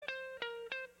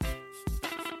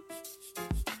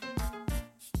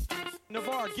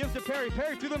Navarre gives to Perry.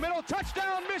 Perry through the middle.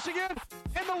 Touchdown, Michigan!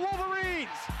 And the Wolverines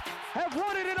have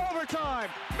won it in overtime.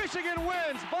 Michigan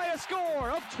wins by a score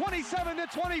of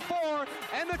 27-24,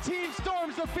 and the team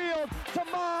storms the field to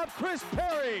mob Chris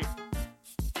Perry.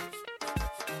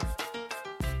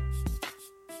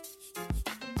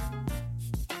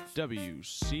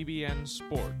 WCBN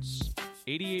Sports,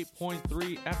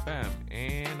 88.3 FM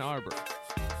Ann Arbor,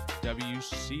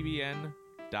 WCBN.org.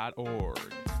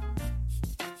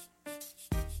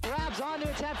 Grabs on to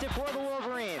attempt it for the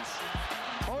Wolverines.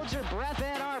 Holds your breath,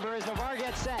 Ann Arbor, as Navarre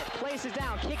gets set. Places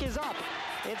down, kick is up.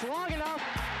 It's long enough.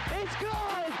 It's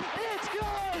good! It's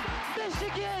good!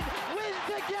 Michigan wins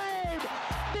the game!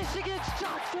 Michigan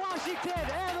shocks Washington,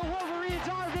 and the Wolverines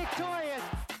are victorious!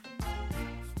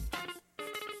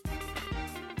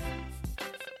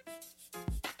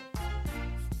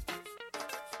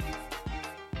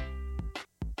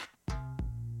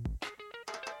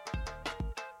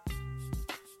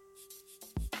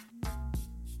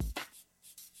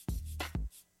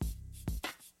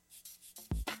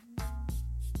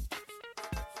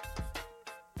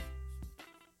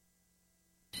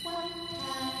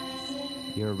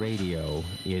 Your radio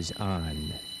is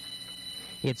on.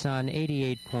 It's on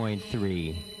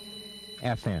 88.3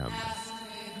 FM.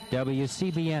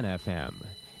 WCBN FM.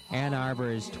 Ann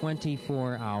Arbor's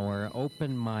 24-hour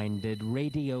open-minded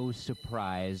radio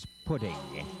surprise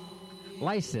pudding.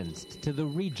 Licensed to the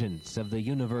regents of the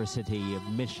University of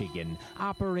Michigan.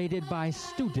 Operated by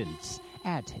students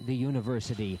at the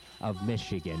University of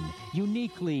Michigan,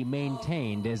 uniquely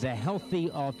maintained as a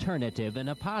healthy alternative and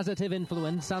a positive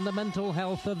influence on the mental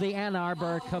health of the Ann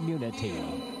Arbor community.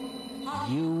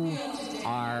 You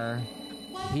are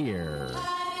here.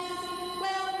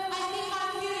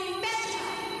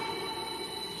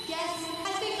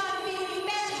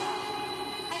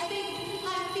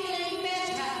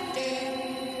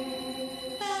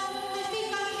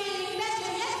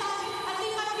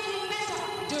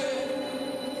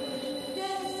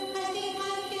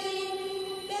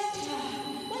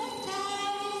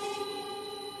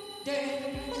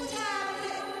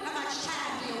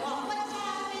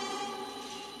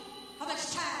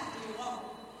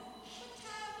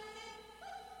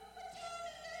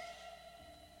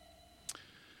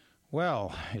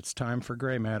 Well, it's time for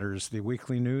Gray Matters, the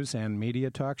weekly news and media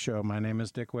talk show. My name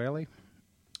is Dick Whaley.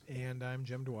 And I'm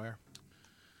Jim Dwyer.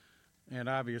 And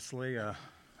obviously a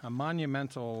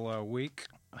monumental week.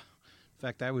 In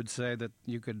fact, I would say that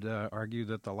you could argue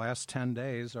that the last 10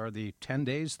 days are the 10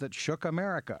 days that shook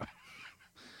America.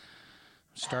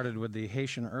 Started with the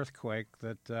Haitian earthquake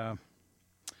that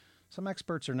some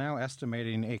experts are now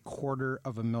estimating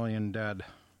 250,000 dead.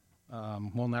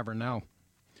 We'll never know.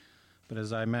 But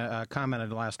as I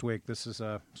commented last week, this is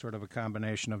a sort of a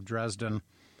combination of Dresden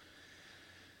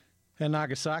and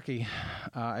Nagasaki,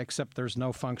 except there's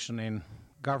no functioning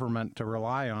government to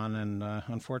rely on, and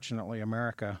unfortunately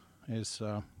America is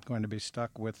going to be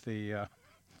stuck with the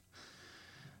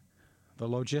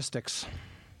logistics,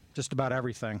 just about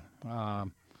everything.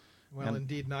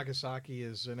 Indeed, Nagasaki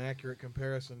is an accurate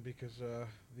comparison because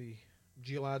the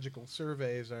geological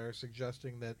surveys are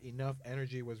suggesting that enough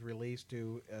energy was released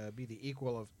to be the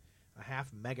equal of a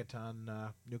half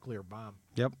megaton nuclear bomb.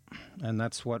 Yep, and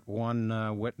that's what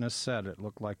one witness said. It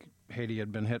looked like Haiti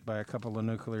had been hit by a couple of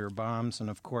nuclear bombs, and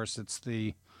of course it's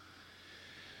the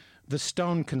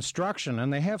stone construction,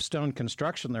 and they have stone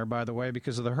construction there, by the way,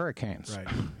 because of the hurricanes. Right.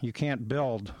 You can't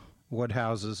build wood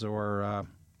houses or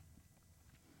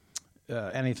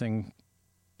anything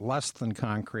less than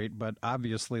concrete, but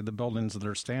obviously the buildings that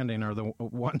are standing are the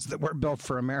ones that were built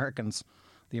for Americans,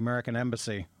 the American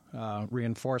Embassy,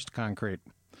 reinforced concrete.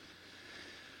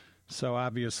 So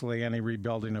obviously any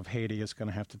rebuilding of Haiti is going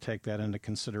to have to take that into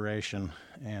consideration,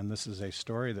 and this is a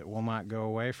story that will not go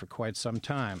away for quite some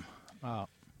time.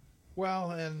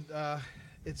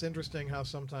 It's interesting how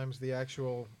sometimes the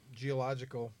actual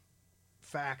geological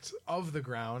facts of the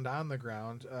ground, on the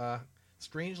ground,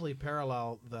 strangely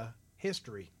parallel the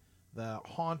history, the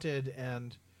haunted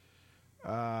and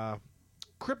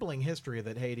crippling history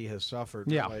that Haiti has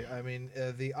suffered. Yeah. Really. I mean,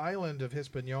 the island of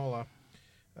Hispaniola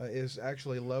is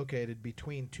actually located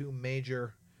between two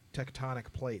major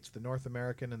tectonic plates, the North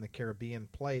American and the Caribbean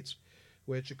plates,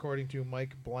 which, according to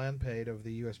Mike Blanpade of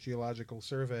the U.S. Geological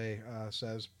Survey,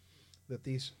 says that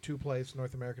these two plates,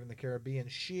 North American and the Caribbean,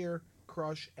 shear,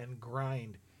 crush, and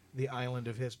grind the island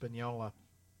of Hispaniola.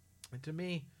 And to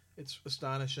me, it's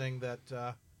astonishing that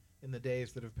in the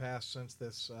days that have passed since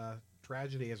this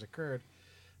tragedy has occurred,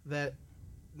 that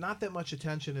not that much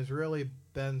attention has really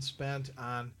been spent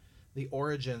on the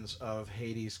origins of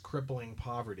Haiti's crippling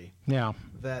poverty. Yeah.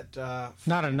 That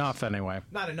Not enough, anyway.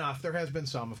 Not enough. There has been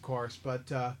some, of course,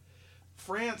 but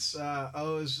France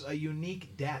owes a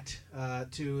unique debt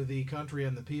to the country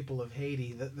and the people of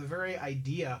Haiti. The very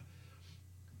idea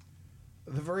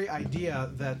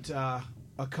that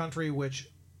a country which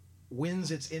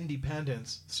wins its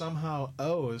independence somehow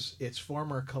owes its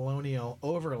former colonial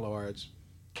overlords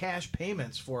cash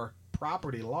payments for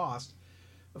property lost.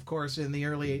 Of course, in the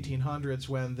early 1800s,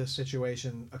 when this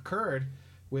situation occurred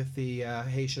with the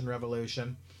Haitian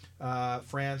Revolution,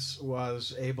 France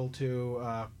was able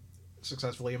to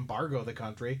successfully embargo the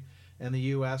country, and the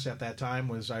U.S. at that time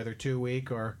was either too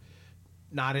weak or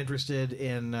not interested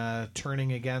in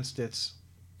turning against its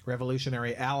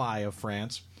revolutionary ally of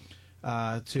France.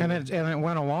 And it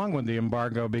went along with the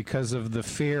embargo because of the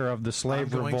fear of the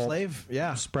slave revolt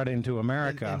spreading to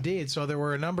America. Indeed. So there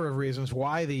were a number of reasons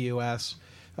why the U.S.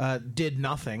 Did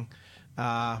nothing.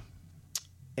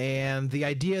 And the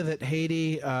idea that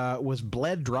Haiti was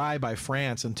bled dry by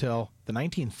France until the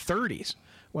 1930s,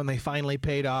 when they finally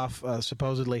paid off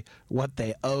supposedly what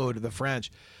they owed the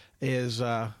French, is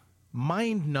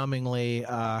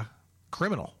mind-numbingly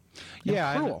criminal.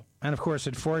 Yeah, cruel. And of course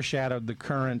it foreshadowed the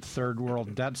current third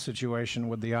world debt situation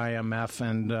with the IMF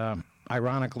and,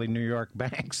 ironically, New York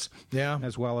banks,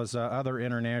 as well as other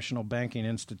international banking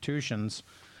institutions.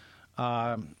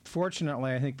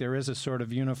 Fortunately, I think there is a sort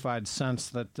of unified sense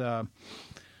that the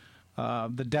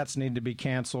debts need to be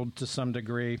canceled to some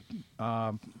degree,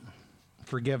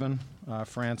 forgiven.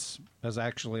 France has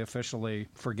actually officially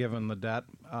forgiven the debt.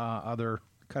 Other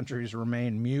countries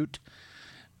remain mute.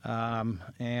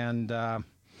 And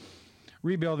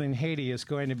rebuilding Haiti is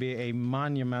going to be a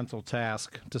monumental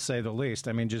task, to say the least.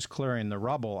 I mean, just clearing the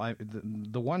rubble.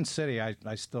 The one city, I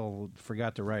still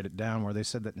forgot to write it down, where they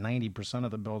said that 90%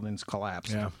 of the buildings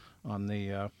collapsed on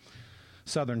the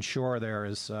southern shore there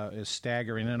is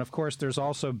staggering. And, of course, there's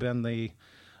also been the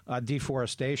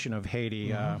deforestation of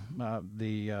Haiti.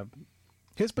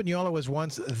 Hispaniola was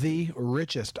once the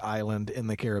richest island in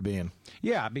the Caribbean.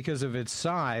 Yeah, because of its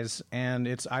size, and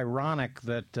it's ironic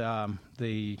that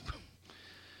the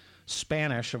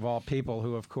Spanish, of all people,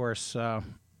 who, of course,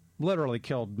 literally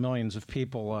killed millions of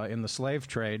people in the slave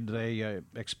trade, they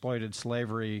exploited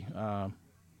slavery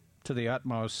to the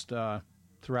utmost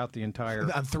throughout the entire...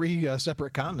 On 3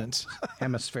 separate continents.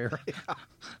 hemisphere.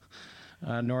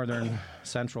 Northern,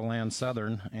 central, and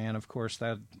southern, and of course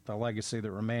that the legacy that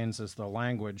remains is the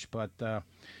language. But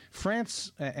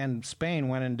France and Spain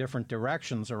went in different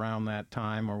directions around that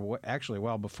time, or actually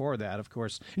well before that. Of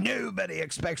course, nobody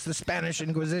expects the Spanish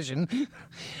Inquisition,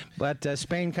 but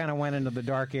Spain kind of went into the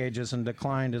Dark Ages and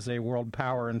declined as a world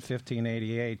power in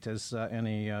 1588, as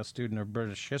any student of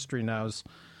British history knows.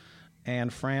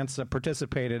 And France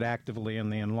participated actively in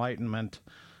the Enlightenment.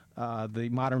 The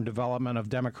modern development of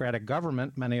democratic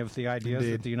government, many of the ideas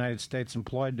that the United States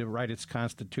employed to write its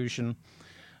Constitution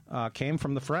came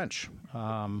from the French.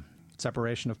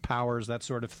 Separation of powers, that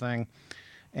sort of thing.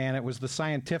 And it was the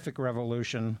scientific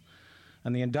revolution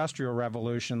and the industrial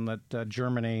revolution that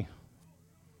Germany,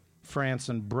 France,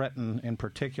 and Britain in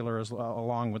particular,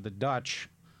 along with the Dutch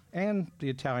and the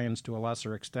Italians to a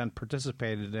lesser extent,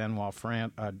 participated in, while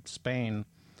Spain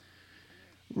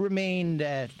remained...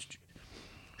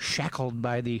 shackled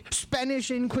by the Spanish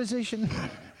Inquisition.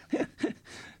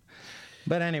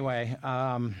 But anyway,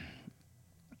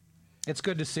 it's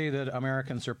good to see that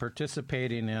Americans are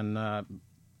participating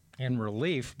in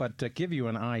relief. But to give you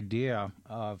an idea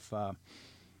of,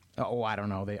 I don't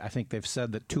know, I think they've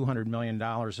said that $200 million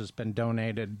has been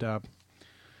donated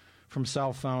from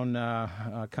cell phone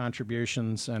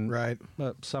contributions, and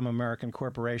some American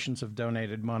corporations have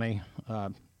donated money,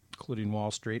 including Wall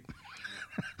Street.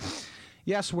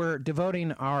 Yes, we're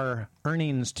devoting our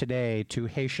earnings today to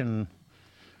Haitian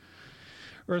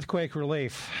earthquake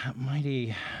relief.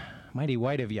 Mighty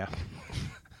white of you.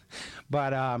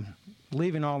 But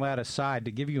leaving all that aside,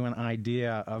 to give you an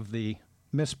idea of the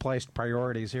misplaced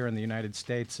priorities here in the United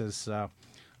States, as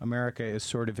America is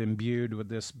sort of imbued with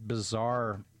this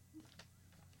bizarre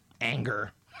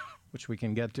anger, which we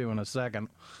can get to in a second.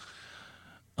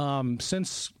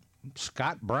 Since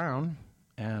Scott Brown,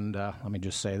 and let me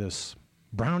just say this,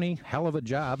 Brownie, hell of a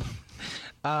job.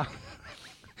 Hell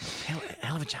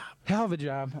of a job. Hell of a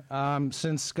job.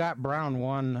 Since Scott Brown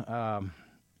won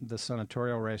the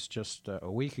senatorial race just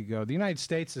a week ago, the United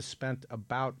States has spent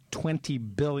about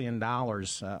 $20 billion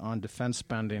on defense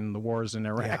spending, the wars in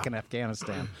Iraq and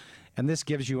Afghanistan. And this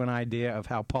gives you an idea of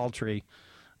how paltry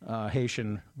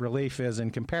Haitian relief is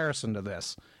in comparison to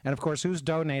this. And, of course, who's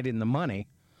donating the money?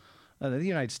 The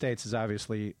United States is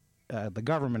obviously the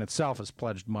government itself has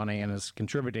pledged money and is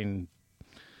contributing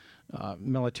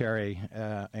military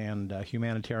and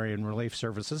humanitarian relief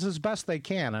services as best they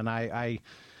can. And I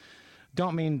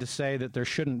don't mean to say that there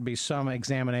shouldn't be some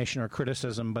examination or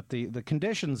criticism, but the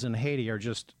conditions in Haiti are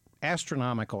just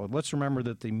astronomical. Let's remember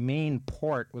that the main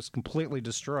port was completely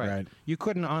destroyed. Right. You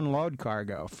couldn't unload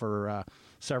cargo for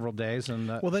several days. And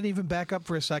well, then even back up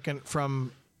for a second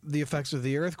from the effects of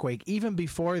the earthquake. Even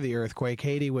before the earthquake,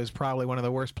 Haiti was probably one of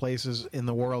the worst places in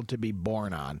the world to be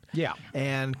born on. Yeah.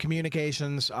 And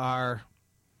communications are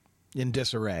in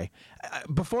disarray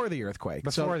before the earthquake.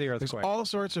 There's all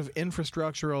sorts of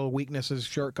infrastructural weaknesses,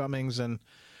 shortcomings, and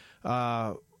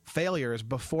failures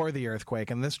before the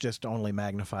earthquake, and this just only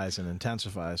magnifies and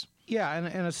intensifies. Yeah,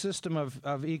 and a system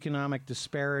of economic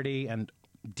disparity and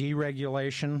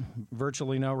deregulation,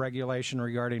 virtually no regulation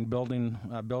regarding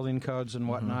building codes and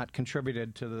whatnot,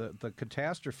 contributed to the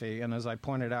catastrophe. And as I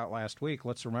pointed out last week,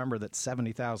 let's remember that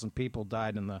 70,000 people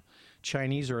died in the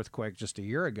Chinese earthquake just a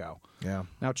year ago. Yeah.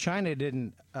 Now, China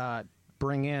didn't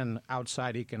bring in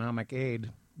outside economic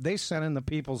aid. They sent in the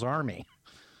People's Army.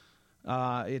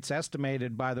 It's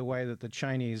estimated, by the way, that the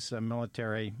Chinese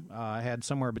military had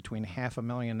somewhere between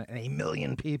 500,000 and 1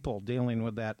 million people dealing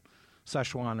with that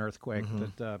Sichuan earthquake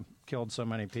that killed so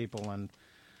many people and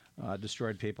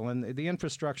destroyed people. And the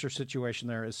infrastructure situation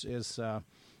there is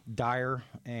dire,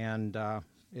 and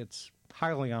it's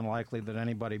highly unlikely that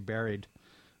anybody buried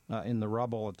in the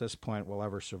rubble at this point will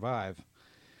ever survive.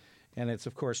 And it's,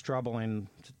 of course, troubling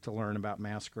to learn about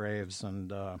mass graves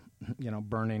and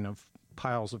burning of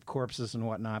piles of corpses and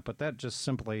whatnot, but that just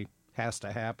simply has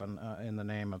to happen in the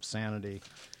name of sanity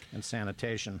and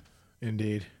sanitation.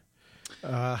 Indeed.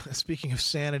 Speaking of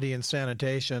sanity and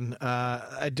sanitation,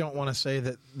 I don't want to say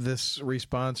that this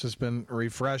response has been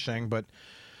refreshing, but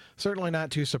certainly not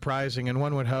too surprising, and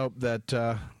one would hope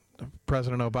that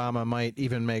President Obama might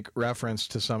even make reference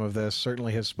to some of this.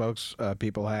 Certainly his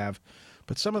spokespeople have.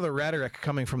 But some of the rhetoric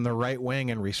coming from the right wing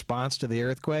in response to the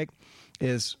earthquake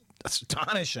is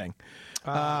astonishing.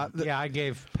 I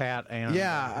gave Pat and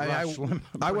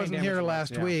I wasn't here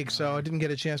last week, so I didn't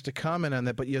get a chance to comment on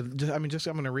that. But I'm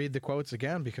going to read the quotes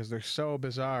again because they're so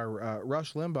bizarre.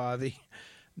 Rush Limbaugh, the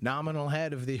nominal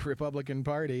head of the Republican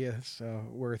Party, is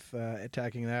worth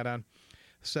attacking that on,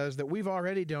 says that we've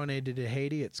already donated to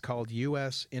Haiti. It's called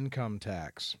U.S. income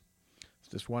tax. It's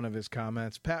just one of his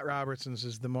comments. Pat Robertson's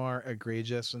is the more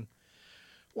egregious, and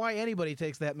why anybody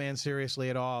takes that man seriously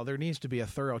at all. There needs to be a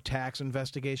thorough tax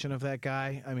investigation of that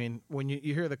guy. I mean, when you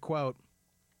hear the quote,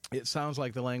 it sounds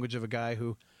like the language of a guy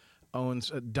who owns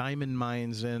diamond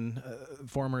mines in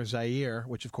former Zaire,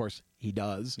 which, of course, he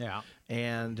does. Yeah.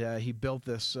 And he built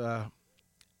this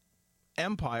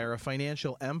empire, a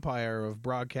financial empire of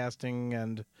broadcasting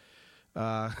and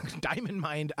diamond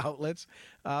mine outlets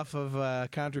off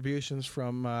of contributions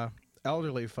from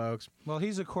elderly folks. Well,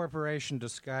 he's a corporation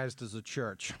disguised as a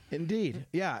church. Indeed.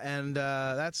 Yeah, and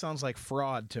that sounds like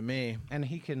fraud to me. And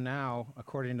he can now,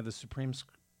 according to the Supreme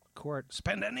Court,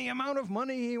 spend any amount of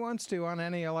money he wants to on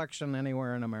any election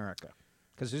anywhere in America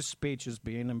because his speech is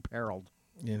being imperiled.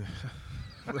 Yeah.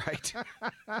 Right.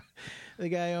 The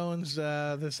guy owns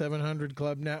the 700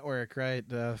 Club Network, right?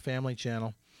 Family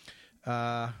Channel.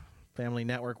 Family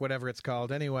Network, whatever it's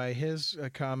called. Anyway, his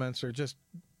comments are just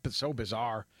so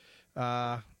bizarre.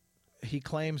 He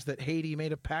claims that Haiti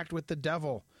made a pact with the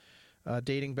devil,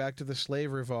 dating back to the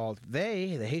slave revolt.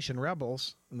 They, the Haitian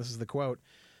rebels, and this is the quote,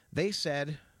 they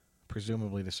said,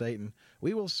 presumably to Satan,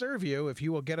 "We will serve you if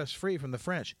you will get us free from the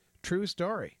French." True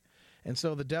story. And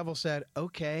so the devil said,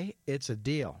 okay, it's a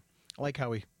deal. I like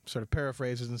how he sort of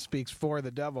paraphrases and speaks for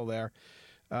the devil there.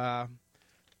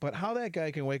 But how that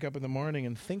guy can wake up in the morning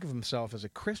and think of himself as a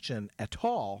Christian at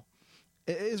all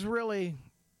is really,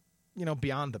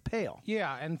 beyond the pale.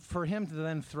 Yeah, and for him to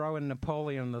then throw in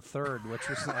Napoleon III, which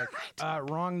was like,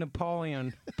 wrong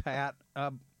Napoleon, Pat.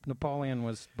 Napoleon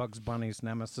was Bugs Bunny's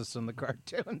nemesis in the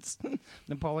cartoons.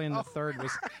 Napoleon III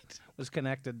was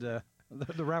connected to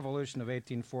the revolution of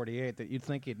 1848 that you'd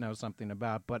think he'd know something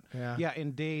about. But, yeah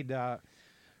indeed,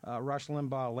 Rush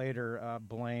Limbaugh later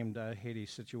blamed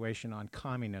Haiti's situation on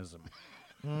communism.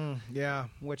 Yeah.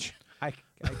 Which I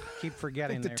keep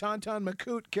forgetting. I think the Tonton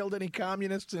Macoute killed any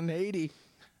communists in Haiti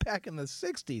back in the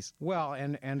 60s. Well,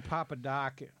 and Papa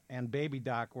Doc and Baby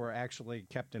Doc were actually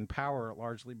kept in power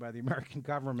largely by the American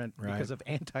government because of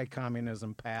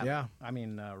anti-communism, Pat. Yeah. I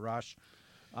mean, Rush.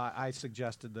 I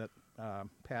suggested that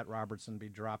Pat Robertson be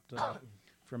dropped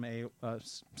from a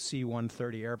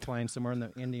C-130 airplane somewhere in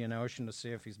the Indian Ocean to see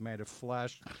if he's made of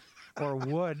flesh or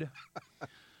wood.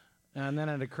 And then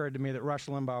it occurred to me that Rush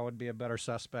Limbaugh would be a better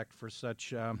suspect for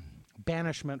such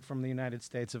banishment from the United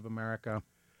States of America,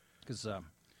 because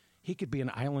he could be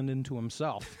an island into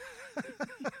himself.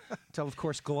 Until, of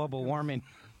course, global warming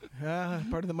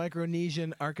Part of the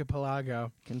Micronesian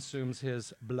archipelago. consumes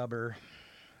his blubber.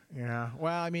 Yeah.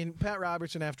 Well, I mean, Pat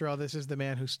Robertson, after all, this is the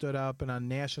man who stood up and on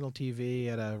national TV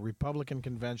at a Republican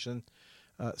convention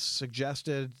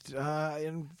suggested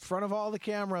in front of all the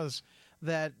cameras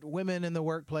that women in the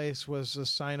workplace was a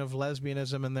sign of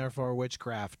lesbianism and therefore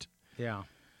witchcraft. Yeah.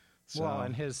 So- Well,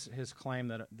 and his claim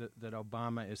that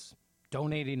Obama is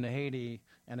donating to Haiti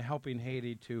and helping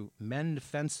Haiti to mend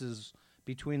fences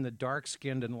between the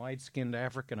dark-skinned and light-skinned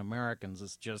African Americans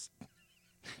is just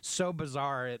so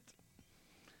bizarre.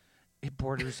 It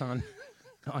borders on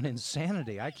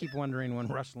insanity. I keep wondering when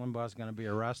Rush Limbaugh is going to be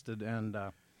arrested and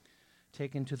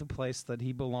taken to the place that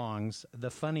he belongs,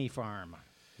 the funny farm.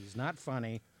 He's not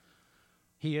funny.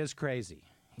 He is crazy.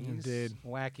 He's Indeed.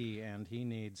 wacky, and he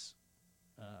needs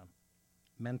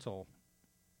mental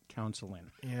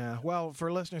counseling. Yeah. Well,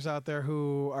 for listeners out there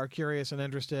who are curious and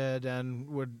interested and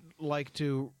would like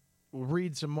to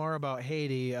read some more about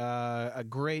Haiti, a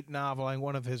great novel, and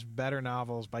one of his better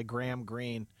novels by Graham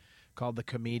Greene called The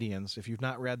Comedians. If you've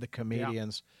not read The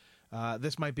Comedians,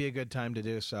 this might be a good time to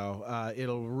do so.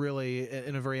 It'll really,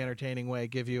 in a very entertaining way,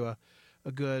 give you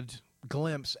a good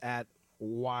glimpse at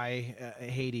why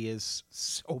Haiti is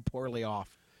so poorly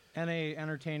off. And a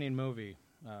entertaining movie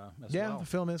as Yeah, well. the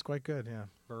film is quite good, yeah.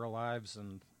 Burl Ives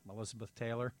and Elizabeth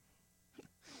Taylor.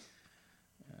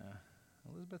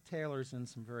 Elizabeth Taylor's in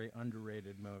some very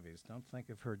underrated movies. Don't think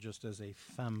of her just as a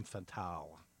femme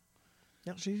fatale.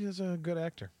 Yeah, she is a good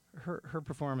actor. Her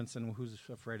performance in Who's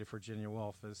Afraid of Virginia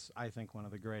Woolf is, I think, one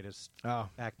of the greatest Oh.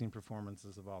 acting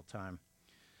performances of all time.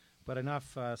 But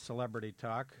enough celebrity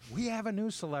talk. We have a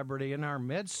new celebrity in our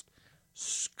midst,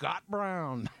 Scott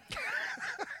Brown.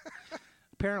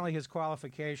 Apparently his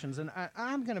qualifications, and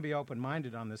I'm going to be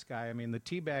open-minded on this guy. I mean, the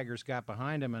teabaggers got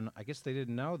behind him, and I guess they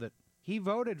didn't know that he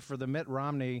voted for the Mitt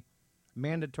Romney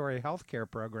mandatory health care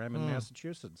program in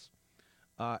Massachusetts.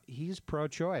 He's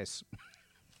pro-choice.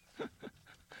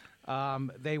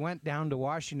 They went down to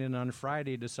Washington on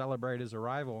Friday to celebrate his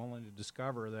arrival, only to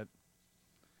discover that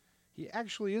he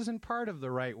actually isn't part of the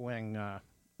right-wing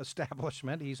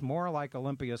establishment. He's more like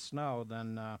Olympia Snowe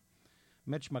than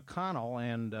Mitch McConnell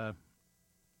and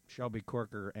Shelby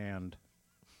Corker and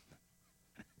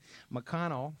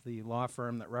McConnell, the law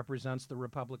firm that represents the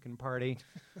Republican Party,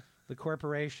 the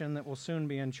corporation that will soon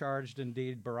be in charge.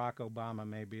 Indeed, Barack Obama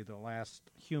may be the last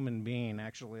human being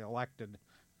actually elected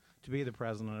to be the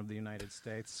President of the United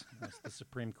States, as the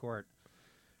Supreme Court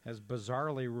has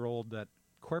bizarrely ruled that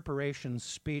corporation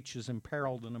speech is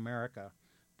imperiled in America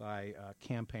by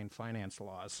campaign finance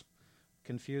laws.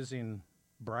 Confusing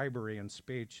bribery and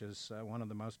speech is one of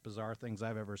the most bizarre things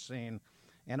I've ever seen,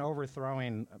 and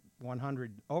overthrowing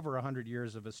over 100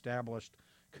 years of established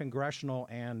congressional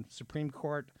and Supreme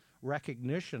Court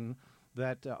recognition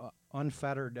that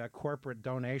unfettered corporate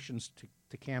donations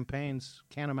to campaigns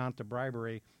can amount to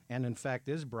bribery, and in fact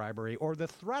is bribery, or the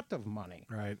threat of money.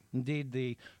 Right. Indeed,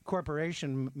 the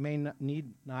corporation may need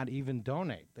not even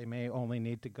donate. They may only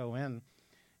need to go in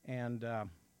and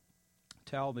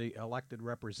tell the elected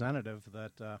representative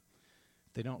that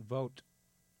if they don't vote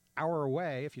our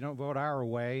way, if you don't vote our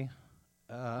way,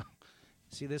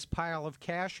 see this pile of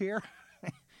cash here?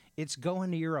 It's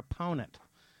going to your opponent.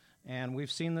 And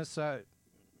we've seen this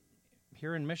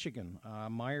here in Michigan.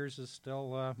 Myers is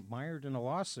still mired in a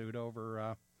lawsuit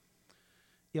over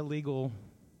illegal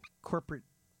corporate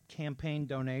campaign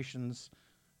donations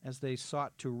as they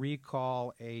sought to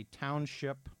recall a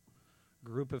township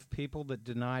group of people that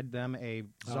denied them a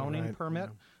zoning permit.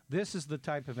 Yeah. This is the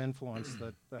type of influence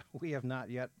that we have not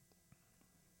yet,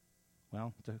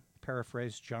 well, to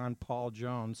paraphrase John Paul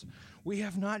Jones, we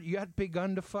have not yet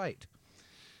begun to fight.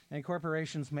 And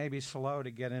corporations may be slow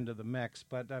to get into the mix,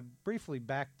 but briefly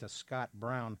back to Scott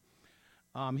Brown.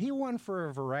 He won for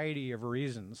a variety of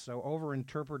reasons, so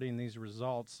over-interpreting these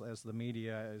results, as the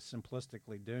media is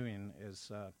simplistically doing, is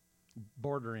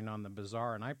bordering on the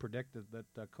bizarre, and I predicted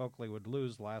that Coakley would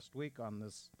lose last week on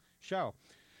this show.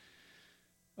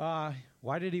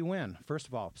 Why did he win? First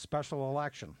of all, special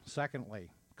election. Secondly,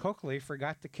 Coakley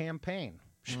forgot to campaign.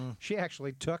 She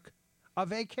actually took a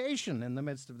vacation in the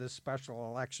midst of this special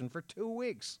election for 2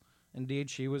 weeks. Indeed,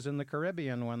 she was in the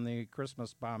Caribbean when the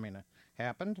Christmas bombing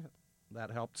happened. That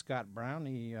helped Scott Brown.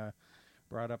 He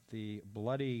brought up the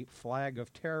bloody flag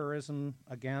of terrorism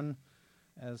again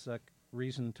as a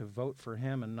reason to vote for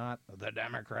him and not the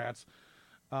Democrats.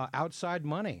 Outside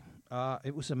money.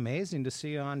 It was amazing to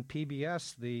see on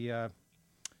PBS the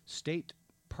state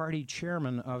party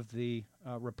chairman of the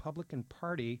Republican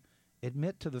Party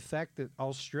admit to the fact that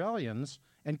Australians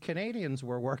and Canadians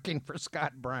were working for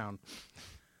Scott Brown.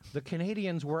 The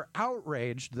Canadians were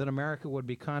outraged that America would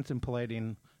be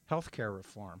contemplating health care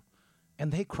reform,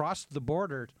 and they crossed the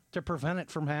border to prevent it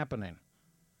from happening.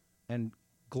 And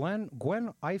Gwen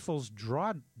Eiffel's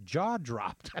jaw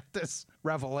dropped at this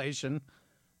revelation,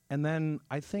 and then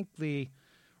I think the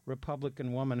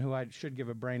Republican woman, who I should give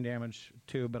a brain damage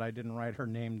to, but I didn't write her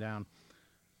name down,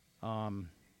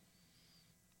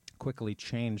 quickly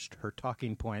changed her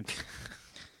talking point.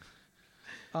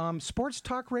 Sports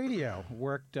talk radio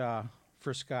worked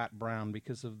for Scott Brown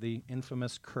because of the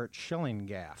infamous Curt Schilling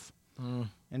gaffe.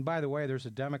 And by the way, there's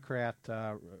a Democrat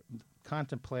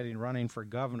contemplating running for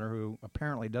governor who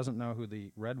apparently doesn't know who the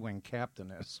Red Wing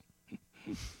captain is.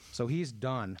 So he's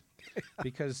done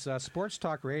because sports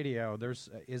talk radio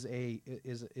is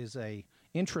a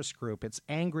interest group. It's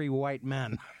angry white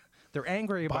men. They're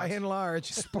angry about by and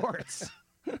large sports.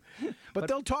 but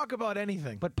they'll talk about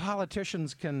anything. But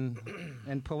politicians can,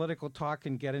 and political talk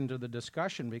can get into the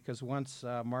discussion because once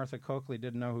Martha Coakley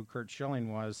didn't know who Curt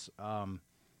Schilling was,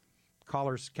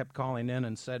 callers kept calling in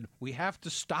and said, "We have to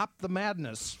stop the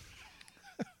madness."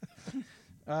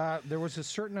 There was a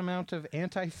certain amount of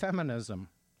anti-feminism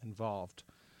involved.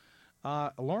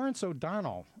 Lawrence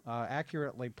O'Donnell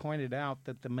accurately pointed out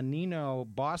that the Menino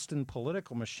Boston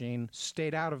political machine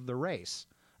stayed out of the race.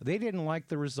 They didn't like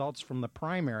the results from the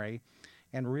primary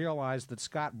and realized that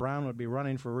Scott Brown would be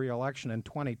running for re-election in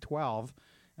 2012,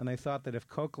 and they thought that if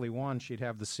Coakley won, she'd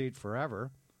have the seat forever.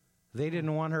 They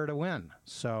didn't want her to win,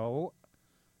 so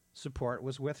support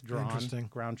was withdrawn. Interesting.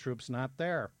 Ground troops not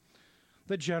there.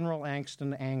 The general angst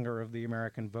and anger of the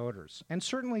American voters, and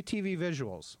certainly TV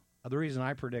visuals. The reason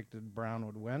I predicted Brown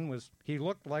would win was he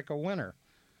looked like a winner.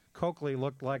 Coakley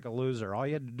looked like a loser. All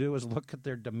you had to do was look at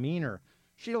their demeanor.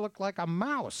 She looked like a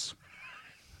mouse.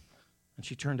 And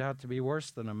she turned out to be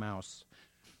worse than a mouse.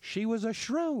 She was a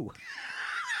shrew.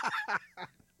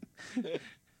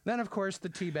 Then, of course, the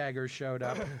teabaggers showed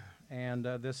up, and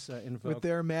this invoked with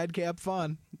their madcap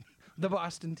fun. The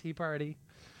Boston Tea Party,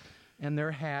 and their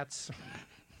hats,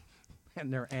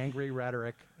 and their angry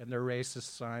rhetoric, and their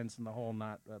racist signs, and the whole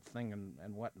thing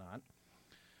and whatnot.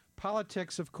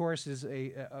 Politics, of course, is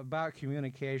about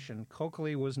communication.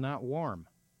 Coakley was not warm.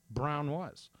 Brown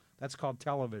was. That's called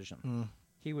television.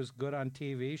 He was good on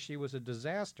TV. She was a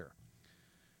disaster.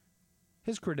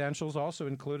 His credentials also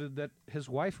included that his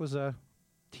wife was a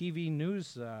TV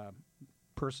news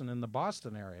person in the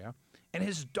Boston area, and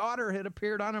his daughter had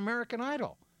appeared on American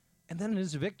Idol. And then in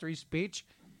his victory speech,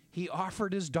 he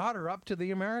offered his daughter up to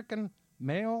the American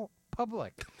male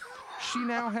public. She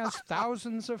now has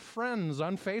thousands of friends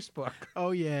on Facebook.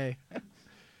 Oh, yay.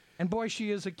 And boy,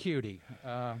 she is a cutie.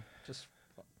 Just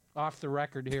off the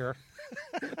record here.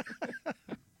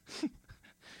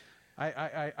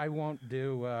 I won't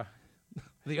do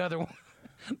the other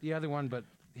one, but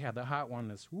yeah, the hot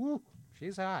one is, woo,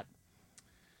 she's hot.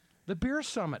 The beer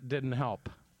summit didn't help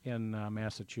in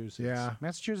Massachusetts. Yeah.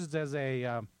 Massachusetts is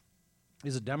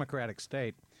a Democratic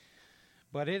state,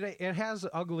 but it has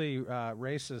ugly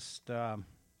racist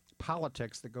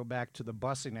politics that go back to the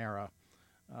busing era.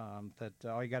 That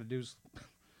all you got to do is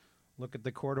look at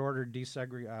the court-ordered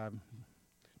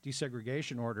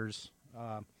desegregation orders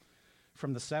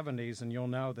from the 70s, and you'll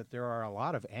know that there are a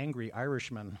lot of angry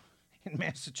Irishmen in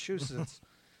Massachusetts.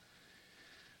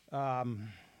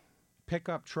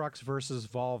 Pickup trucks versus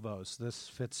Volvos. This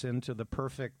fits into the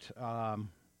perfect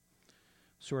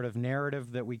sort of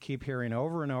narrative that we keep hearing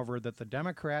over and over, that the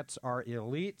Democrats are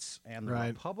elites and the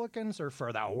Republicans are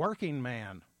for the working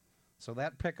man. So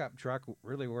that pickup truck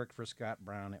really worked for Scott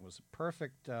Brown. It was a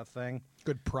perfect thing.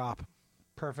 Good prop.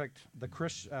 Perfect. The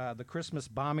Christmas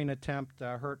bombing attempt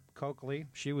hurt Coakley.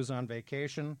 She was on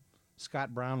vacation.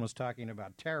 Scott Brown was talking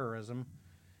about terrorism.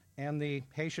 And the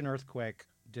Haitian earthquake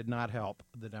did not help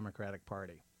the Democratic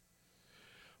Party.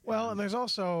 Well, and there's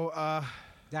also...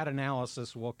 that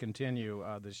analysis will continue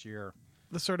this year.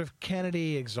 The sort of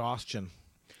Kennedy exhaustion,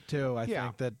 too. I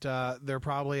think that there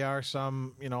probably are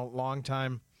some,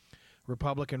 longtime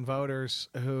Republican voters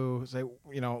who say,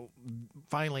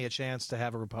 finally a chance to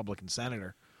have a Republican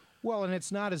senator. Well, and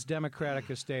it's not as Democratic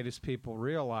a state as people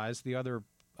realize. The other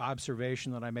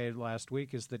observation that I made last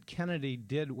week is that Kennedy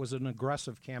was an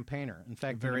aggressive campaigner. In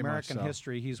fact, in American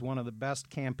history, he's one of the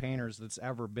best campaigners that's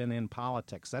ever been in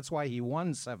politics. That's why he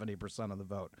won 70% of the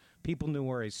vote. People knew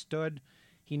where he stood.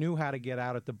 He knew how to get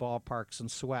out at the ballparks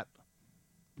and sweat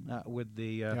with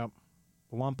the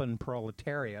lumpen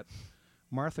proletariat.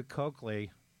 Martha Coakley,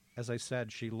 as I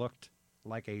said, she looked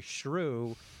like a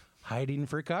shrew hiding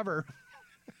for cover.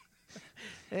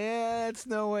 It's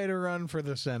no way to run for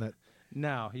the Senate.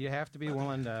 No, you have to be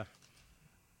willing to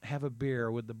have a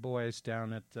beer with the boys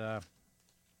down at,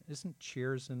 isn't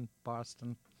Cheers in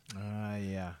Boston?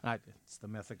 Yeah. It's the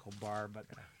mythical bar, but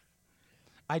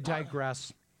I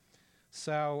digress.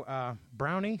 So,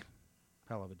 Brownie,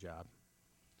 hell of a job.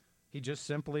 He just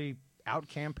simply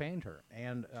out-campaigned her.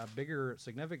 And bigger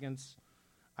significance,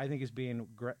 I think, is being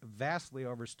vastly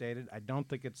overstated. I don't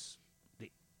think it's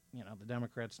the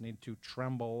Democrats need to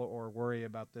tremble or worry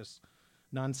about this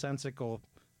nonsensical,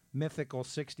 mythical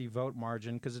 60-vote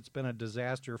margin, because it's been a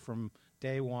disaster from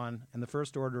day one. And the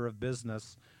first order of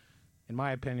business, in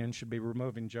my opinion, should be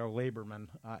removing Joe Lieberman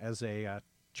as a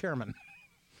chairman.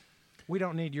 We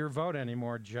don't need your vote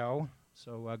anymore, Joe.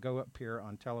 So go up here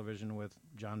on television with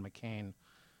John McCain,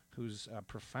 whose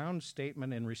profound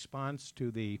statement in response to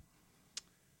the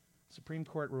Supreme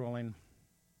Court ruling,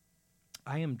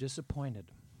 "I am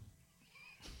disappointed."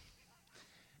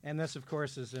 And this, of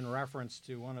course, is in reference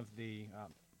to one of the...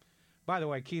 by the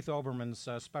way, Keith Olbermann's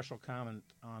special comment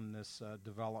on this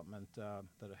development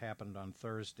that happened on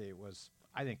Thursday was,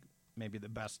 I think, maybe the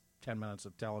best 10 minutes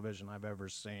of television I've ever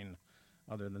seen,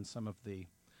 other than some of the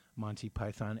Monty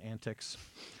Python antics.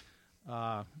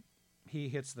 He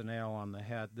hits the nail on the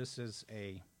head. This is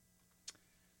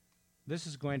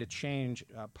going to change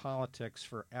politics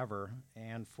forever,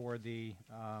 and for the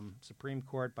Supreme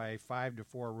Court by a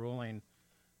 5-4 ruling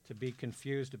to be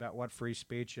confused about what free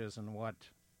speech is and what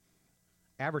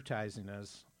advertising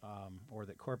is, or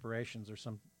that corporations are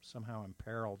somehow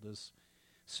imperiled, is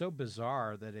so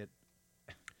bizarre that it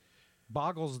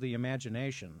boggles the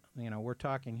imagination. We're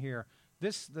talking here.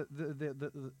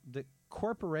 The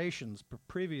corporations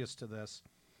previous to this,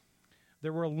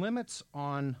 there were limits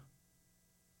on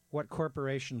what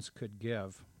corporations could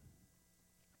give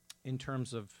in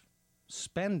terms of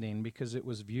spending because it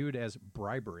was viewed as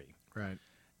bribery. Right.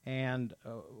 And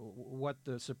what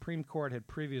the Supreme Court had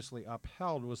previously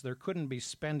upheld was there couldn't be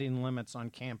spending limits on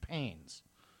campaigns.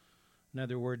 In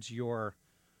other words, your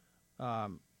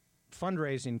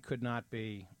fundraising could not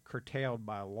be curtailed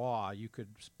by law. You could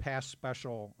pass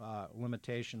special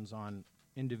limitations on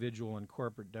individual and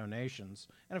corporate donations.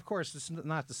 And, of course, this is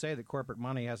not to say that corporate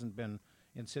money hasn't been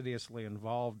insidiously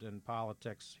involved in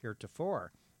politics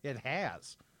heretofore. It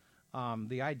has.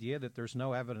 The idea that there's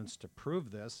no evidence to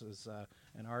prove this is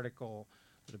an article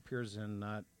that appears in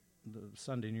the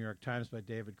Sunday New York Times by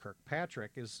David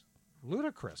Kirkpatrick is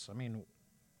ludicrous. I mean,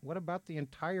 what about the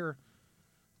entire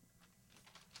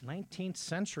 19th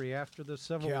century after the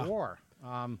Civil War?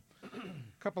 A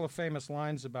couple of famous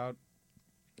lines about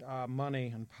money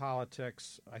and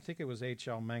politics. I think it was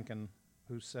H.L. Mencken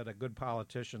who said a good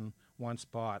politician once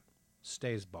bought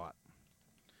stays bought.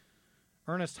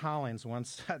 Ernest Hollings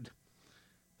once said,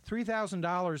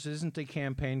 $3,000 isn't a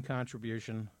campaign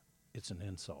contribution, it's an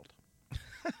insult.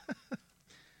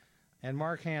 And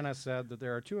Mark Hanna said that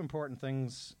there are two important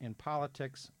things in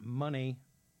politics, money,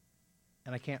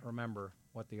 and I can't remember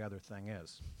what the other thing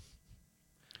is.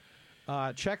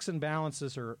 Checks and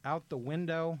balances are out the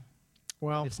window.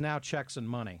 Well, it's now checks and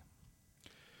money.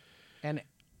 And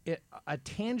a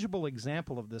tangible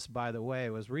example of this, by the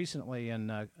way, was recently in,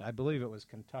 I believe it was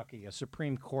Kentucky, a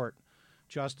Supreme Court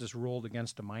justice ruled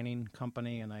against a mining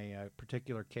company in a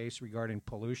particular case regarding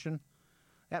pollution.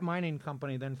 That mining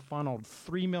company then funneled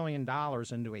 $3 million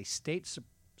into a Supreme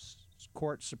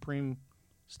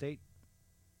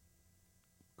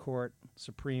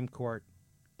Court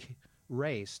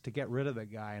race to get rid of the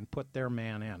guy and put their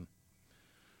man in.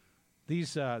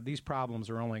 These problems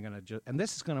are only going to and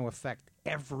this is going to affect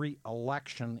every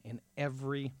election in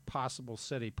every possible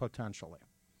city potentially.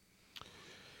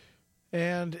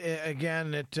 And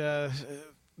again, the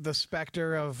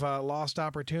specter of lost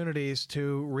opportunities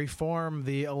to reform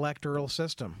the electoral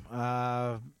system.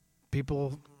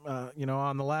 People,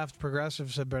 on the left,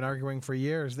 progressives have been arguing for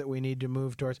years that we need to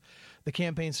move towards the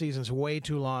campaign season's way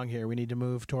too long here. We need to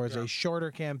move towards a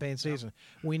shorter campaign season.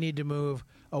 We need to move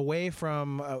away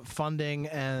from funding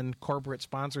and corporate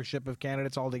sponsorship of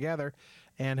candidates altogether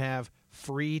and have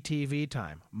free TV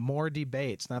time, more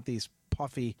debates, not these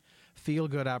puffy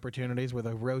feel-good opportunities with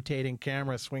a rotating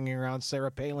camera swinging around Sarah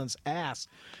Palin's ass.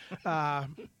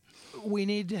 We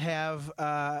need to have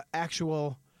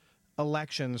actual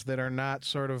elections that are not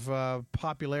sort of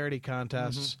popularity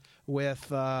contests with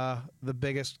the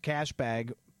biggest cash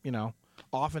bag,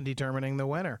 often determining the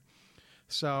winner.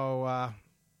 So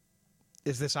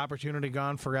is this opportunity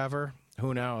gone forever?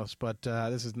 Who knows? But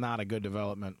this is not a good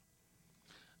development.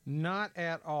 Not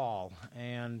at all.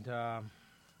 And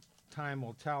time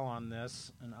will tell on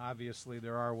this. And obviously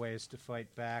there are ways to fight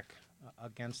back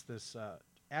against this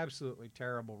absolutely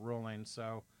terrible ruling.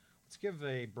 So let's give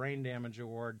a brain damage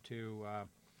award to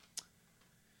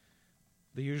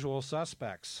the usual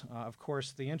suspects. Of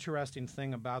course, the interesting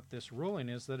thing about this ruling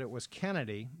is that it was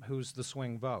Kennedy who's the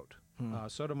swing vote.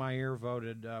 Sotomayor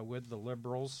voted with the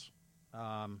liberals.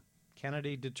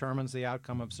 Kennedy determines the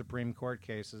outcome of Supreme Court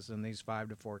cases in these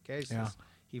 5-4 cases. Yeah.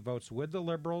 He votes with the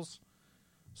liberals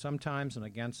sometimes and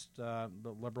against the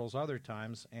liberals other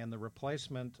times, and the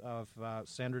replacement of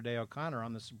Sandra Day O'Connor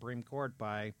on the Supreme Court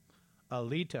by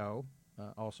Alito,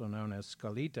 also known as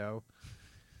Scalito,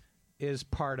 is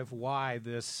part of why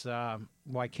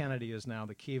why Kennedy is now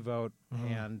the key vote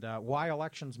and why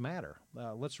elections matter.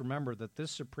 Let's remember that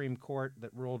this Supreme Court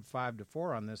that ruled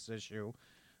 5-4 on this issue,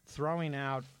 throwing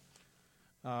out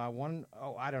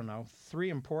three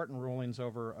important rulings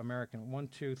over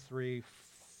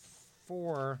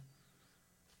four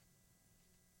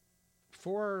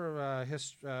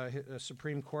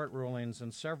Supreme Court rulings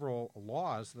and several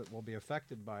laws that will be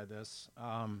affected by this.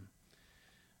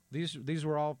 These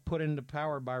were all put into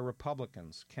power by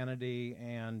Republicans. Kennedy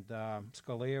and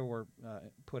Scalia were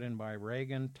put in by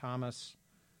Reagan, Thomas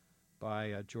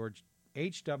by George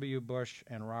H.W. Bush,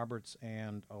 and Roberts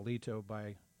and Alito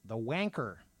by the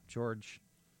wanker George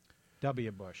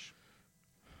W. Bush.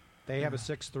 They have a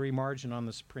 6-3 margin on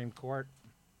the Supreme Court.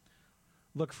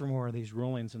 Look for more of these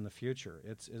rulings in the future.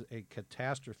 It's a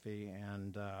catastrophe,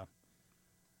 and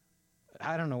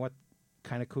I don't know what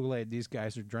kind of Kool-Aid these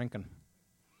guys are drinking.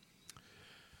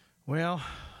 Well,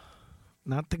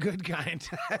 not the good kind,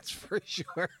 that's for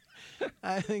sure.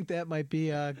 I think that might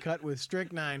be cut with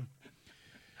strychnine.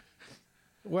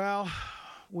 Well,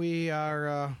 we are,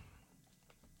 of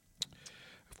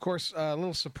course, a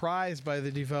little surprised by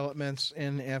the developments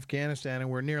in Afghanistan, and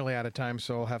we're nearly out of time,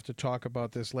 so I'll have to talk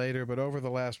about this later. But over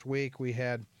the last week, we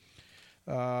had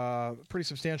pretty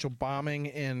substantial bombing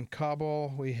in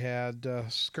Kabul. We had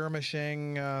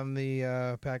skirmishing on the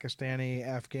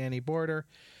Pakistani-Afghani border.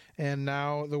 And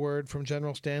now the word from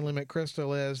General Stanley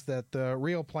McChrystal is that the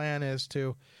real plan is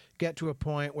to get to a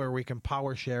point where we can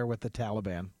power share with the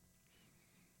Taliban.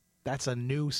 That's a new